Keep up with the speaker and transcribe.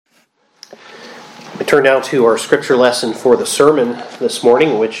Turn now to our scripture lesson for the sermon this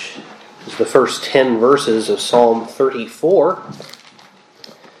morning, which is the first 10 verses of Psalm 34.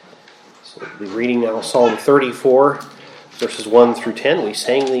 So we'll be reading now Psalm 34, verses 1 through 10. We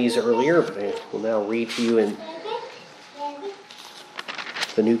sang these earlier, but I will now read to you in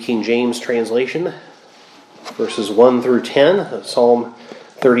the New King James translation, verses 1 through 10 of Psalm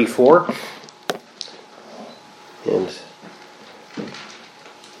 34. And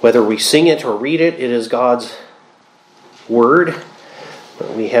whether we sing it or read it, it is God's Word.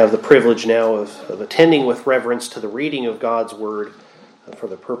 We have the privilege now of attending with reverence to the reading of God's Word for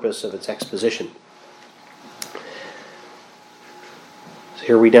the purpose of its exposition. So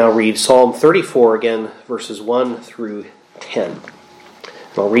here we now read Psalm 34 again, verses 1 through 10. And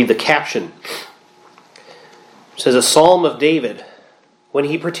I'll read the caption. It says, "A psalm of David, when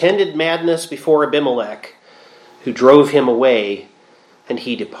he pretended madness before Abimelech, who drove him away, and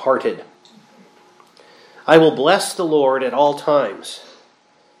he departed. I will bless the Lord at all times.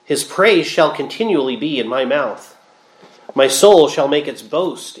 His praise shall continually be in my mouth. My soul shall make its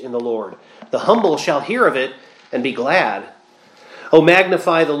boast in the Lord. The humble shall hear of it and be glad. O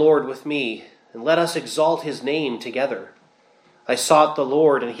magnify the Lord with me, and let us exalt his name together. I sought the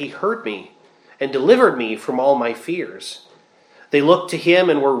Lord, and he heard me, and delivered me from all my fears. They looked to him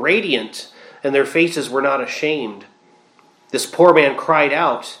and were radiant, and their faces were not ashamed. This poor man cried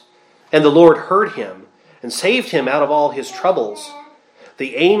out, and the Lord heard him, and saved him out of all his troubles.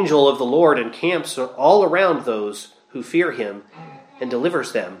 The angel of the Lord encamps all around those who fear him, and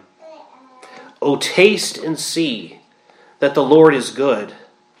delivers them. O taste and see that the Lord is good.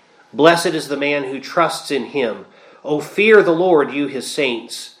 Blessed is the man who trusts in him. O fear the Lord, you his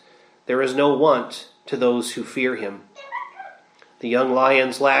saints. There is no want to those who fear him. The young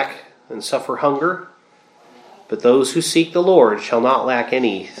lions lack and suffer hunger, but those who seek the Lord shall not lack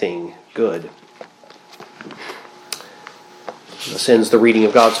anything good." This ends the reading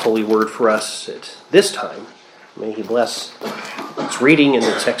of God's holy word for us at this time. May he bless its reading and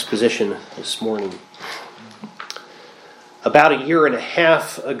its exposition this morning. About a year and a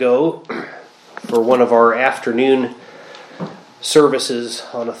half ago, for one of our afternoon services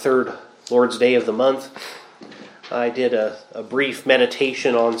on a third Lord's Day of the month, I did a brief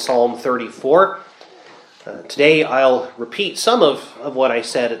meditation on Psalm 34. Today I'll repeat some of what I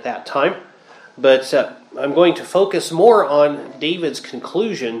said at that time, but I'm going to focus more on David's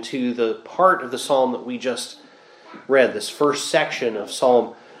conclusion to the part of the psalm that we just read, this first section of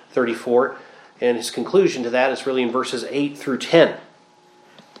Psalm 34, and his conclusion to that is really in verses 8 through 10.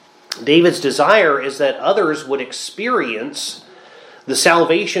 David's desire is that others would experience the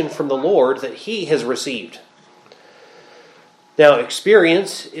salvation from the Lord that he has received. Now,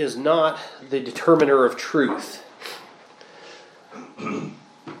 experience is not the determiner of truth,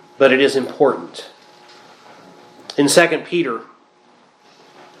 but it is important. In 2 Peter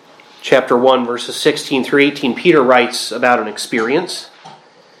chapter 1, verses 16 through 18, Peter writes about an experience,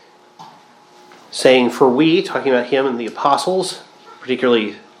 saying, "For we," talking about him and the apostles,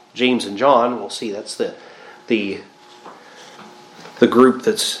 particularly James and John, we'll see that's the group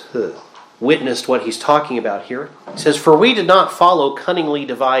that's witnessed what he's talking about here. He says, "For we did not follow cunningly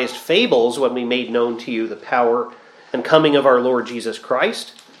devised fables when we made known to you the power and coming of our Lord Jesus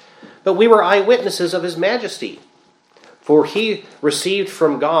Christ, but we were eyewitnesses of his majesty. For he received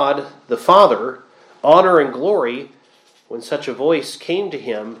from God the Father honor and glory when such a voice came to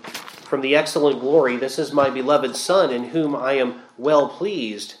him from the excellent glory, 'This is my beloved Son, in whom I am well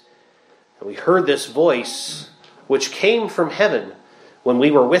pleased.' And we heard this voice which came from heaven when we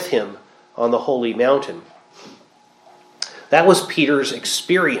were with him on the holy mountain." That was Peter's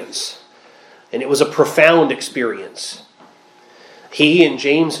experience, and it was a profound experience. He and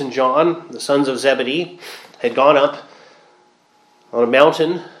James and John, the sons of Zebedee, had gone up on a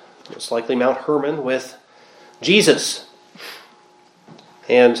mountain, most likely Mount Hermon, with Jesus.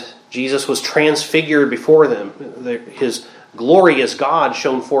 And Jesus was transfigured before them. His glory as God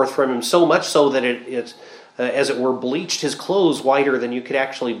shone forth from him, so much so that it as it were, bleached his clothes whiter than you could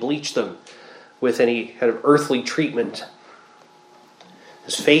actually bleach them with any kind of earthly treatment.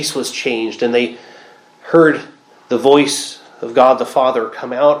 His face was changed, and they heard the voice of God the Father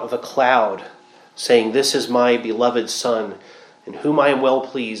come out of a cloud, saying, "This is my beloved Son, in whom I am well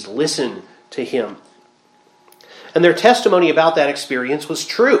pleased. Listen to him." And their testimony about that experience was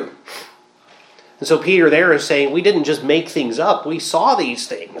true. And so Peter there is saying, we didn't just make things up, we saw these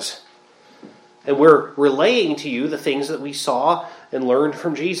things. And we're relaying to you the things that we saw and learned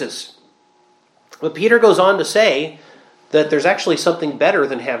from Jesus. But Peter goes on to say that there's actually something better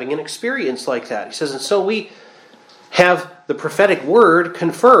than having an experience like that. He says, and so we have the prophetic word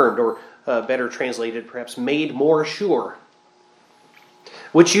confirmed, or better translated perhaps, made more sure.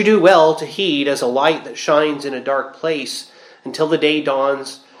 Which you do well to heed as a light that shines in a dark place until the day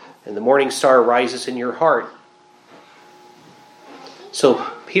dawns and the morning star rises in your heart. So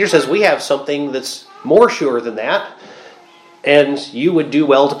Peter says we have something that's more sure than that, and you would do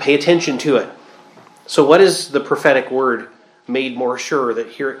well to pay attention to it. So what is the prophetic word made more sure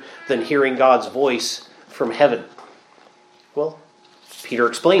than hearing God's voice from heaven? Well, Peter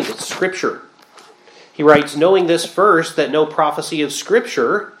explains it's Scripture. He writes, knowing this first, that no prophecy of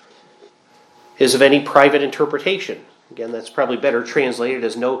Scripture is of any private interpretation. Again, that's probably better translated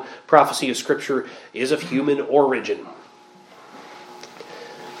as no prophecy of Scripture is of human origin.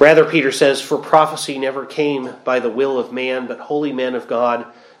 Rather, Peter says, for prophecy never came by the will of man, but holy men of God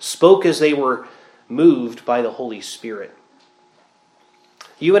spoke as they were moved by the Holy Spirit.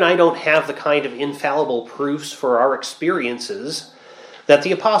 You and I don't have the kind of infallible proofs for our experiences that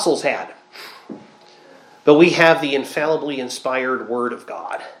the apostles had. But we have the infallibly inspired Word of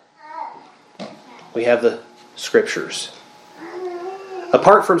God. We have the Scriptures.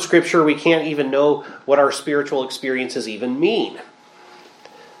 Apart from Scripture, we can't even know what our spiritual experiences even mean,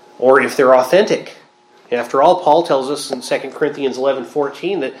 or if they're authentic. After all, Paul tells us in 2 Corinthians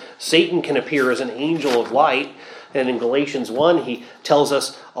 11:14 that Satan can appear as an angel of light. And in Galatians 1, he tells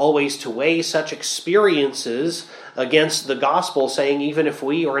us always to weigh such experiences against the gospel, saying, even if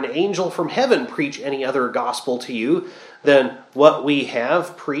we or an angel from heaven preach any other gospel to you than what we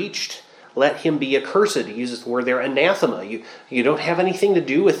have preached, let him be accursed. He uses the word there, anathema. You don't have anything to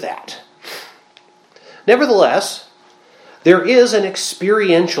do with that. Nevertheless, there is an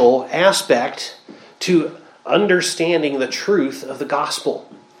experiential aspect to understanding the truth of the gospel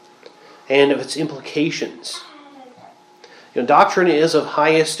and of its implications. Doctrine is of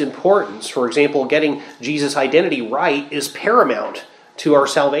highest importance. For example, getting Jesus' identity right is paramount to our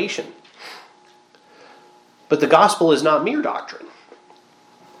salvation. But the gospel is not mere doctrine.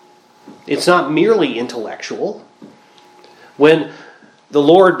 It's not merely intellectual. When the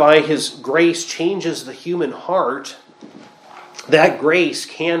Lord, by His grace, changes the human heart, that grace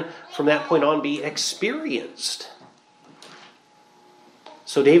can, from that point on, be experienced.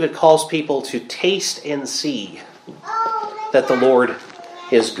 So David calls people to taste and see that the Lord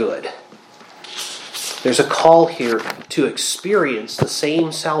is good. There's a call here to experience the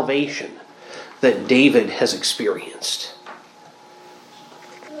same salvation that David has experienced.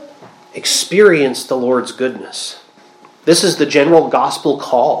 Experience the Lord's goodness. This is the general gospel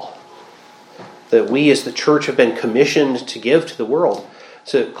call that we as the church have been commissioned to give to the world.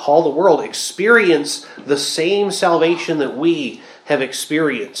 To call the world, experience the same salvation that we have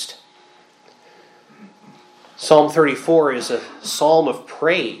experienced. Psalm 34 is a psalm of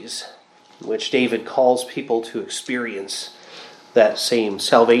praise in which David calls people to experience that same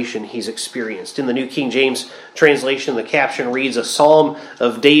salvation he's experienced. In the New King James translation, the caption reads, a psalm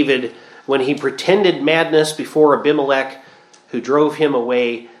of David when he pretended madness before Abimelech, who drove him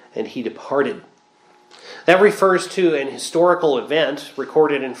away, and he departed. That refers to an historical event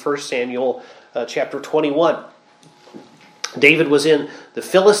recorded in 1 Samuel chapter 21. David was in the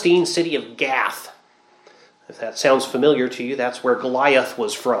Philistine city of Gath. If that sounds familiar to you, that's where Goliath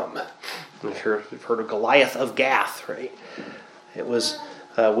was from. If you've heard of Goliath of Gath, right? It was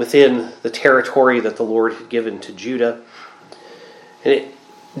within the territory that the Lord had given to Judah. And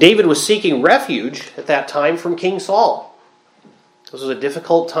David was seeking refuge at that time from King Saul. This was a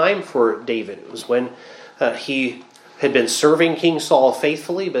difficult time for David. It was when he had been serving King Saul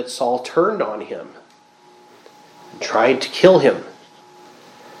faithfully, but Saul turned on him and tried to kill him.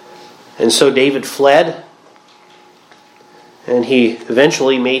 And so David fled, and he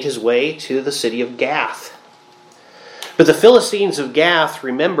eventually made his way to the city of Gath. But the Philistines of Gath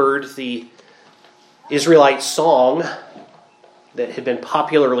remembered the Israelite song that had been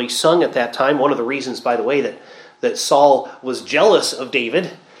popularly sung at that time. One of the reasons, by the way, that Saul was jealous of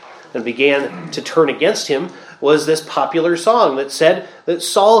David and began to turn against him was this popular song that said that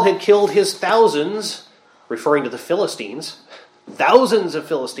Saul had killed his thousands, referring to the Philistines, thousands of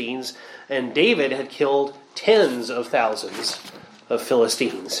Philistines, and David had killed tens of thousands of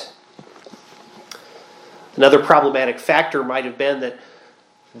Philistines. Another problematic factor might have been that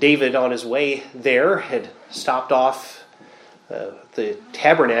David, on his way there, had stopped off the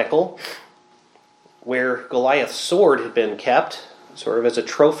tabernacle where Goliath's sword had been kept, sort of as a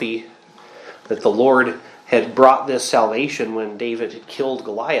trophy that the Lord had brought this salvation when David had killed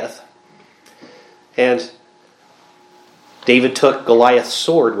Goliath. And David took Goliath's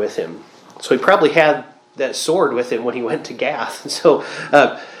sword with him. So he probably had that sword with him when he went to Gath. And so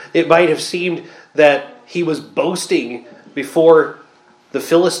it might have seemed that he was boasting before the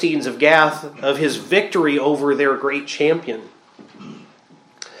Philistines of Gath of his victory over their great champion.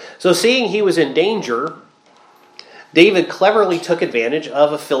 So seeing he was in danger, David cleverly took advantage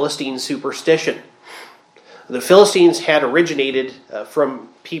of a Philistine superstition. The Philistines had originated from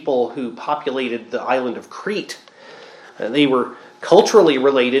people who populated the island of Crete. They were culturally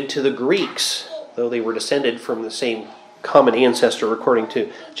related to the Greeks, though they were descended from the same common ancestor according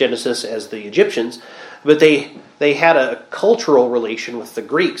to Genesis as the Egyptians. But they had a cultural relation with the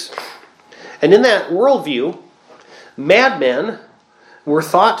Greeks. And in that worldview, madmen were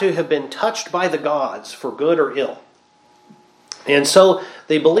thought to have been touched by the gods for good or ill. And so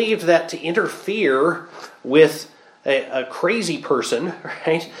they believed that to interfere with a crazy person,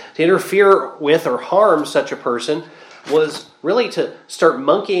 right, to interfere with or harm such a person was really to start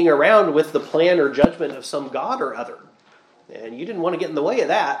monkeying around with the plan or judgment of some god or other. And you didn't want to get in the way of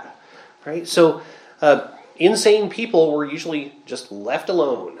that, right? So insane people were usually just left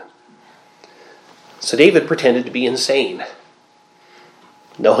alone. So David pretended to be insane,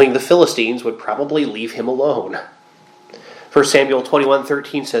 knowing the Philistines would probably leave him alone. 1 Samuel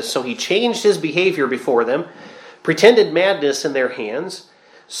 21:13 says, "So he changed his behavior before them, pretended madness in their hands,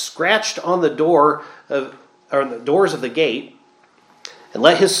 scratched on the doors of the gate, and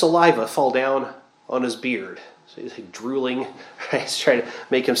let his saliva fall down on his beard." So he's like drooling. He's trying to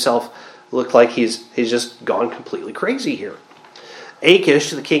make himself look like he's just gone completely crazy here. Achish,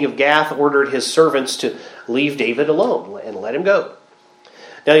 the king of Gath, ordered his servants to leave David alone and let him go.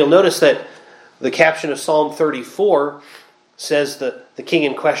 Now you'll notice that the caption of Psalm 34 says that the king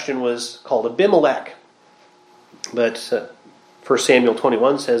in question was called Abimelech. But 1 Samuel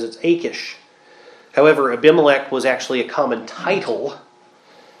 21 says it's Achish. However, Abimelech was actually a common title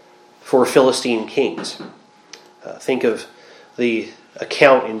for Philistine kings. Think of the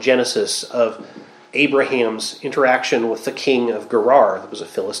account in Genesis of Abraham's interaction with the king of Gerar, that was a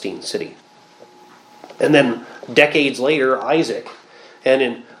Philistine city. And then decades later, Isaac. And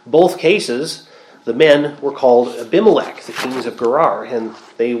in both cases, the men were called Abimelech, the kings of Gerar, and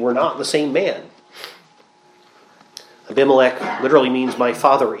they were not the same man. Abimelech literally means my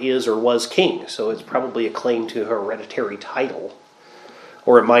father is or was king, so it's probably a claim to a hereditary title.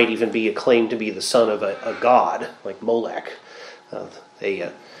 Or it might even be a claim to be the son of a god, like Molech,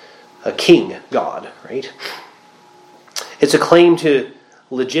 a king god, right? It's a claim to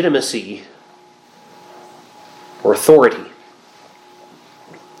legitimacy or authority.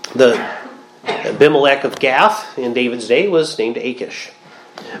 The Abimelech of Gath in David's day was named Achish.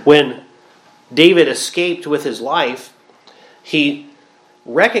 When David escaped with his life, he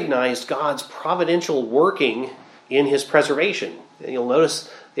recognized God's providential working in his preservation. And you'll notice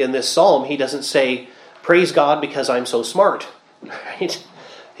in this psalm, he doesn't say, "Praise God because I'm so smart." Right?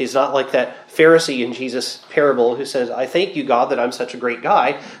 He's not like that Pharisee in Jesus' parable who says, "I thank you, God, that I'm such a great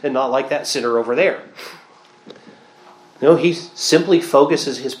guy," and not like that sinner over there. No, he simply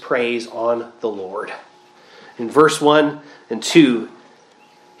focuses his praise on the Lord. In verse 1 and 2,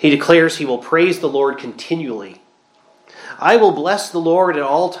 he declares he will praise the Lord continually. "I will bless the Lord at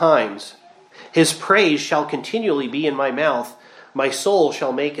all times. His praise shall continually be in my mouth. My soul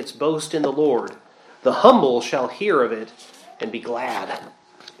shall make its boast in the Lord. The humble shall hear of it and be glad."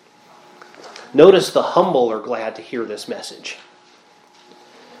 Notice the humble are glad to hear this message.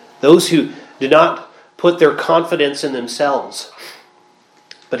 Those who do not put their confidence in themselves,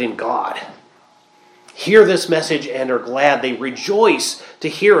 but in God, hear this message and are glad. They rejoice to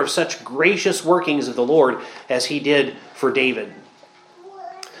hear of such gracious workings of the Lord as he did for David.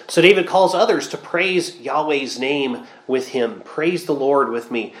 So David calls others to praise Yahweh's name with him. Praise the Lord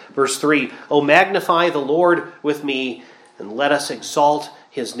with me. Verse 3, "O magnify the Lord with me, and let us exalt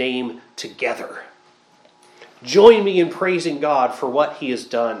his name together." Join me in praising God for what he has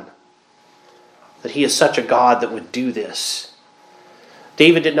done. That he is such a God that would do this.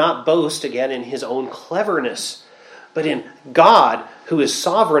 David did not boast again in his own cleverness, but in God who is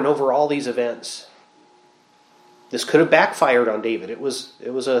sovereign over all these events. This could have backfired on David. It was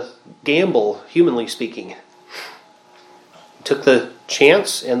a gamble, humanly speaking. He took the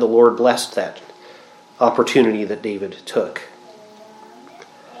chance, and the Lord blessed that opportunity that David took.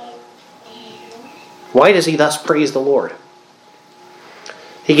 Why does he thus praise the Lord?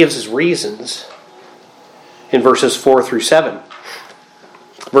 He gives his reasons in verses 4 through 7.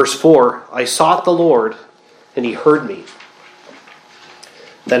 Verse 4, "I sought the Lord, and he heard me."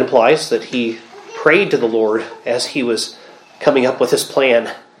 That implies that he prayed to the Lord as he was coming up with his plan.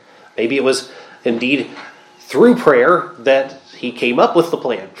 Maybe it was indeed through prayer that he came up with the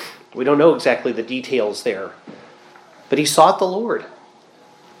plan. We don't know exactly the details there. But he sought the Lord.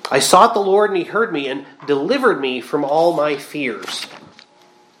 "I sought the Lord, and he heard me and delivered me from all my fears."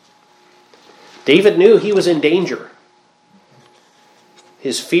 David knew he was in danger.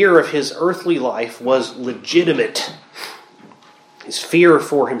 His fear of his earthly life was legitimate. His fear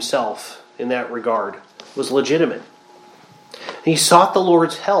for himself in that regard was legitimate. He sought the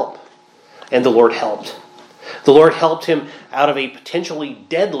Lord's help, and the Lord helped. The Lord helped him out of a potentially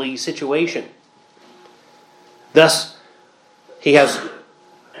deadly situation. Thus, he has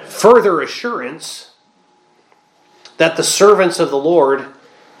further assurance that the servants of the Lord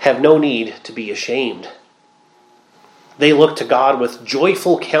have no need to be ashamed. They looked to God with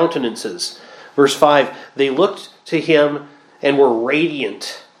joyful countenances. Verse 5, they looked to him and were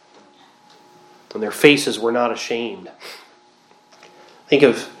radiant, and their faces were not ashamed. Think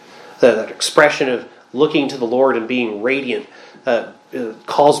of that expression of looking to the Lord and being radiant.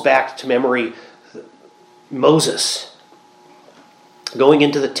 Calls back to memory Moses going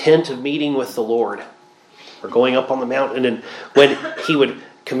into the tent of meeting with the Lord, or going up on the mountain, and when he would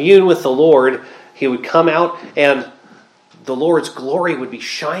commune with the Lord, he would come out and the Lord's glory would be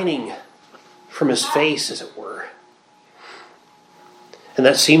shining from his face, as it were. And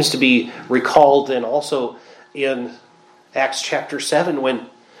that seems to be recalled then also in Acts chapter 7 when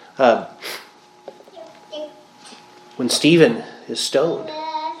Stephen is stoned.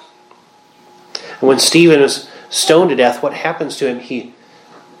 And when Stephen is stoned to death, what happens to him?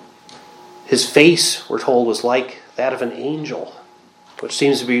 His face, we're told, was like that of an angel, which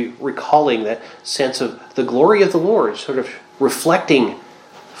seems to be recalling that sense of the glory of the Lord, sort of reflecting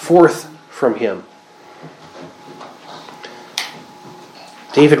forth from him.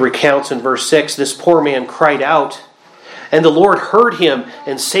 David recounts in verse 6, this poor man cried out, and the Lord heard him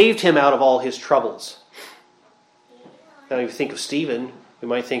and saved him out of all his troubles. Now, if you think of Stephen, we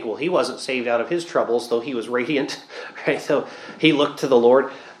might think, well, he wasn't saved out of his troubles, though he was radiant, right? So he looked to the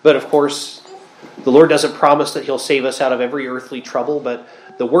Lord. But of course, the Lord doesn't promise that he'll save us out of every earthly trouble, but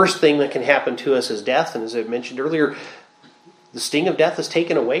the worst thing that can happen to us is death. And as I mentioned earlier, the sting of death is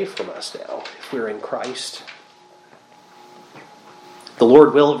taken away from us now if we're in Christ. The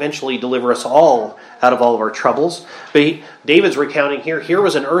Lord will eventually deliver us all out of all of our troubles. But David's recounting here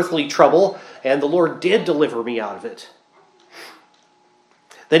was an earthly trouble, and the Lord did deliver me out of it.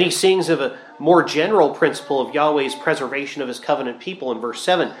 Then he sings of a more general principle of Yahweh's preservation of his covenant people in verse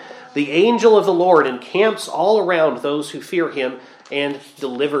 7. The angel of the Lord encamps all around those who fear him and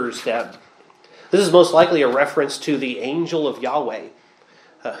delivers them. This is most likely a reference to the angel of Yahweh,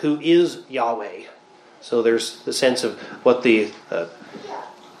 who is Yahweh. So there's the sense of what the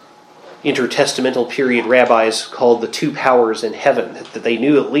intertestamental period rabbis called the two powers in heaven, that they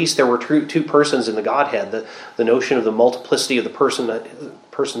knew at least there were two persons in the Godhead. The notion of the multiplicity of the person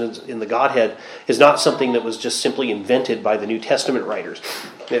in the Godhead is not something that was just simply invented by the New Testament writers.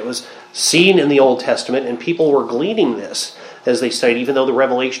 It was seen in the Old Testament, and people were gleaning this as they studied, even though the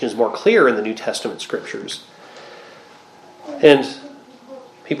revelation is more clear in the New Testament scriptures. And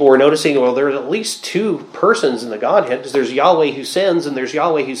people were noticing, well, there's at least two persons in the Godhead, because there's Yahweh who sends and there's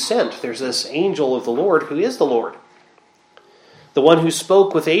Yahweh who sent. There's this angel of the Lord who is the Lord. The one who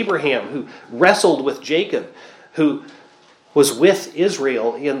spoke with Abraham, who wrestled with Jacob, who was with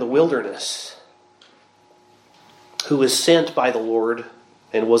Israel in the wilderness, who was sent by the Lord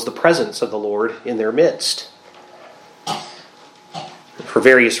and was the presence of the Lord in their midst. For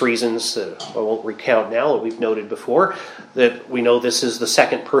various reasons I won't recount now that we've noted before, that we know this is the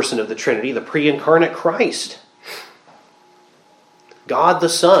second person of the Trinity, the pre-incarnate Christ. God the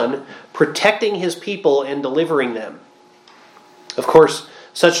Son protecting his people and delivering them. Of course,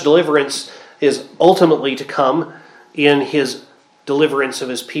 such deliverance is ultimately to come in his deliverance of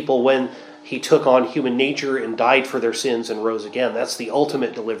his people when he took on human nature and died for their sins and rose again. That's the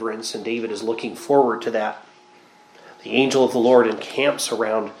ultimate deliverance, and David is looking forward to that. The angel of the Lord encamps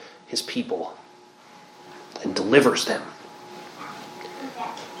around his people and delivers them.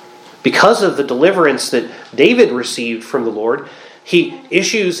 Because of the deliverance that David received from the Lord, he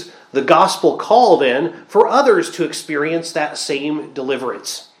issues the gospel call then for others to experience that same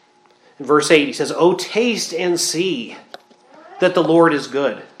deliverance. In verse 8 he says, "O taste and see that the Lord is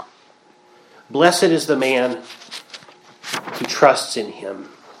good. Blessed is the man who trusts in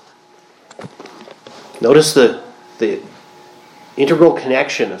him." Notice the integral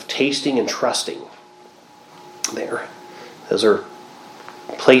connection of tasting and trusting there. Those are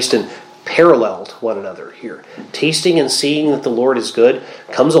placed in parallel to one another here. Tasting and seeing that the Lord is good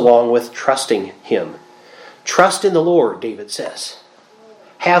comes along with trusting him. Trust in the Lord, David says.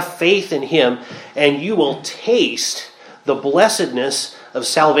 Have faith in him, and you will taste the blessedness of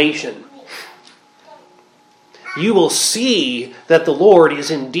salvation. You will see that the Lord is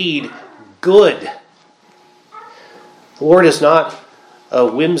indeed good. The Lord is not a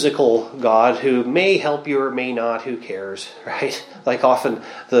whimsical God who may help you or may not, who cares, right? Like often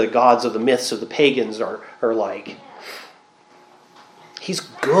the gods of the myths of the pagans are like. He's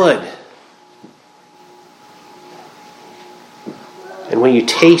good. And when you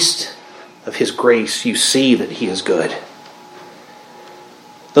taste of His grace, you see that He is good.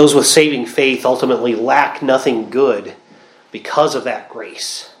 Those with saving faith ultimately lack nothing good because of that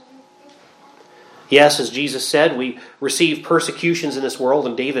grace. Yes, as Jesus said, we receive persecutions in this world,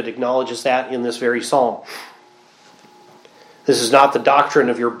 and David acknowledges that in this very psalm. This is not the doctrine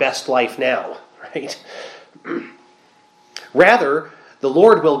of your best life now, right? Rather, the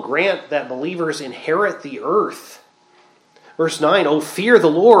Lord will grant that believers inherit the earth. Verse 9, "O fear the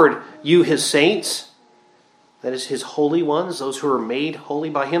Lord, you His saints." That is His holy ones, those who are made holy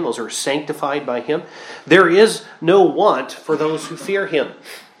by Him, those who are sanctified by Him. There is no want for those who fear Him.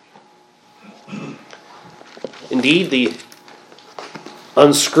 Indeed, the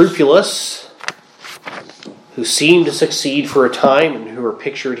unscrupulous, who seem to succeed for a time, and who are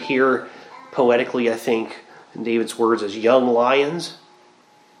pictured here poetically, I think, in David's words as young lions,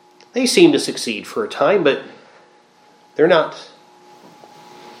 they seem to succeed for a time, but they're not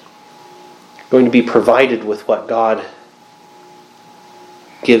going to be provided with what God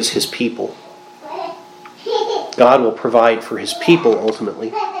gives His people. God will provide for His people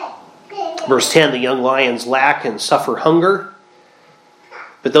ultimately. Verse 10, "The young lions lack and suffer hunger,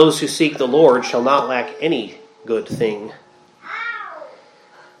 but those who seek the Lord shall not lack any good thing."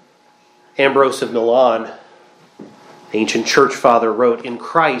 Ambrose of Milan, ancient church father, wrote, "In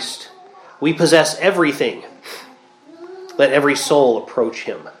Christ we possess everything. Let every soul approach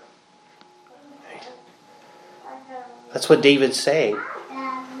Him." That's what David's saying.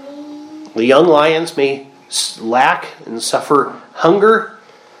 The young lions may lack and suffer hunger,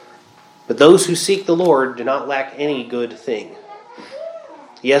 but those who seek the Lord do not lack any good thing.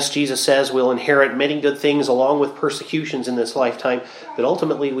 Yes, Jesus says we'll inherit many good things along with persecutions in this lifetime, but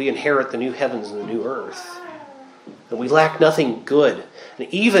ultimately we inherit the new heavens and the new earth. And we lack nothing good.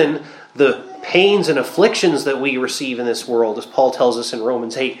 And even the pains and afflictions that we receive in this world, as Paul tells us in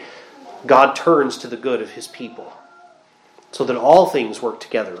Romans 8, God turns to the good of His people, so that all things work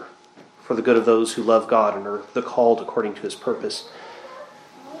together for the good of those who love God and are the called according to His purpose.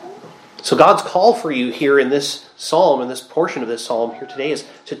 So God's call for you here in this psalm, in this portion of this psalm here today, is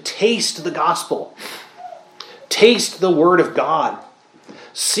to taste the gospel. Taste the word of God.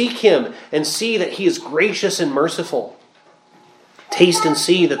 Seek Him and see that He is gracious and merciful. Taste and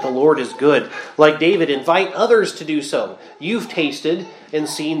see that the Lord is good. Like David, invite others to do so. You've tasted and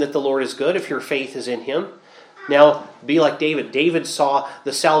seen that the Lord is good if your faith is in Him. Now, be like David. David saw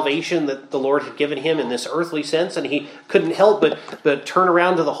the salvation that the Lord had given him in this earthly sense, and he couldn't help but turn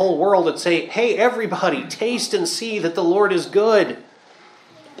around to the whole world and say, "Hey, everybody, taste and see that the Lord is good."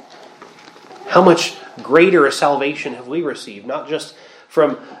 How much greater a salvation have we received? Not just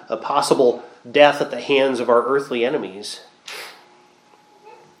from a possible death at the hands of our earthly enemies,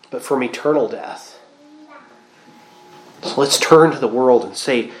 but from eternal death. So let's turn to the world and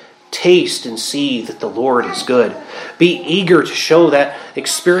say, taste and see that the Lord is good. Be eager to show that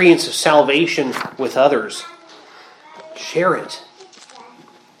experience of salvation with others. Share it.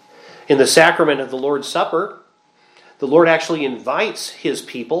 In the sacrament of the Lord's Supper, the Lord actually invites His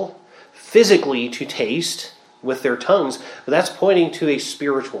people physically to taste with their tongues, but that's pointing to a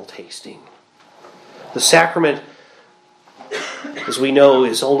spiritual tasting. The sacrament, as we know,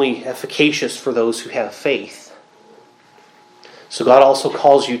 is only efficacious for those who have faith. So God also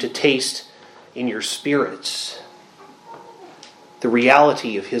calls you to taste in your spirits the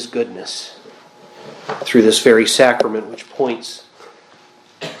reality of His goodness through this very sacrament, which points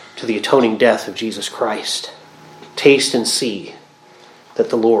to the atoning death of Jesus Christ. Taste and see that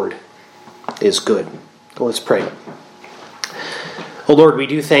the Lord is good. Let's pray. Oh Lord, we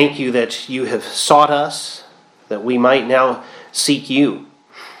do thank You that You have sought us, that we might now seek You.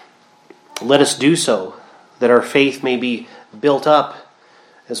 Let us do so, that our faith may be built up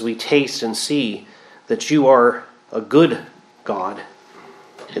as we taste and see that You are a good God,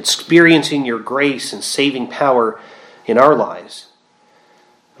 experiencing Your grace and saving power in our lives.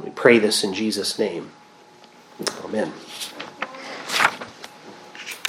 We pray this in Jesus' name. Amen.